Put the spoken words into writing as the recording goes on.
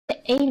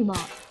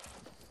aimbot.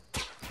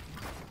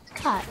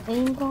 It's got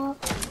aimbot.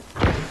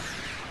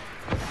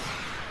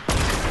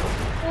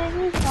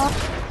 Aimbot.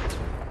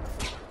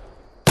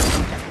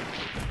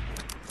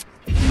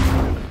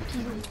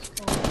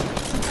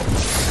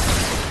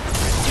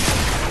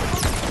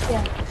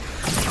 Yeah.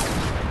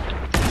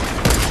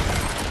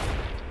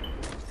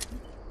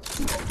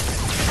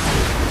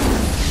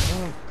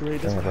 Oh,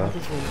 great. That's what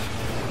happens when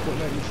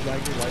Fortnite uses lag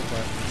your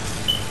Wi-Fi.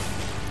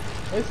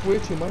 I swear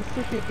to you, my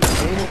freaking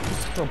aim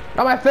from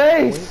on my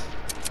face!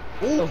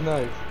 Ooh, that was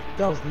nice.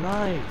 That was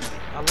nice.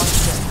 I like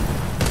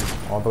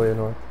that. All the way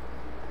north.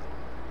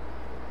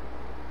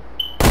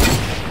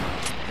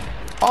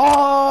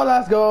 Oh,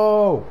 let's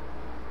go!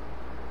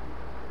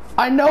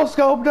 I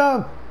no-scoped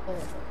him!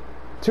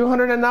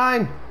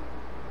 209.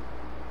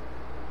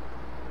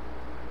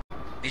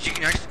 Means you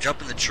can actually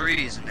jump in the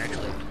trees and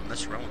actually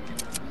mess around with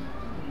people.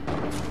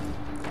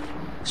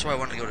 That's why I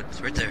wanted to go to.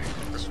 It's right there.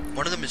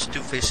 One of them is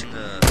still facing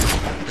the.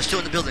 They're still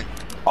in the building.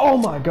 Oh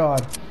my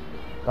god!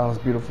 That was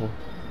beautiful.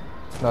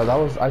 No, that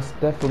was. I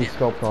definitely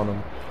scoped on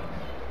him.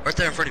 Right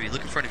there in front of you.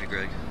 Look in front of you,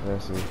 Greg. Yeah, I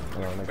see.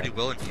 Pretty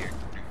well in here.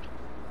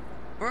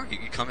 Where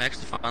you come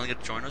actually finally get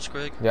to join us,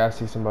 Greg? Yeah, I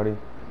see somebody.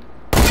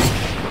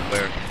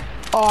 Where?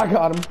 Oh, I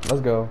got him.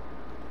 Let's go.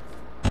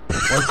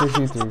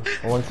 163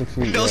 or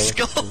 160. No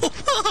scope.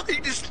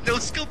 You just no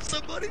scope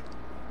somebody.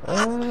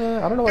 I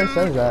don't know why it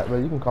says that, but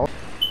you can call.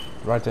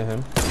 Right to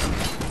him.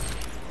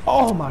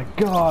 Oh my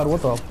god!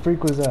 What the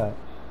freak was that?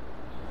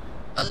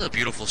 That's a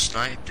beautiful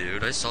snipe,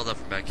 dude. I saw that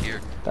from back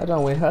here. That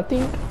don't win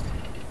hunting.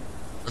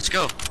 Let's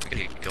go. We gotta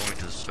get going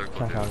to the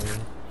circle, dude.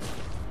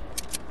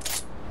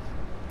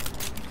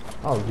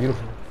 Oh,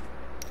 beautiful.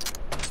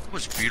 It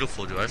was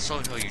beautiful, dude. I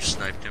saw how you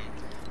sniped him.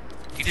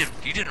 You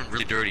did him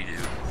really dirty,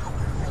 dude.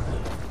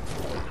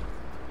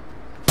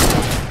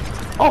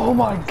 Oh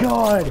my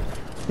god!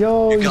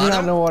 Yo, you do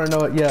not want to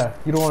know it. Yeah,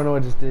 you don't want to know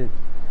what I just did.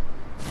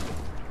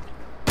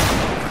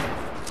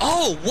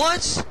 Oh,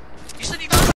 what?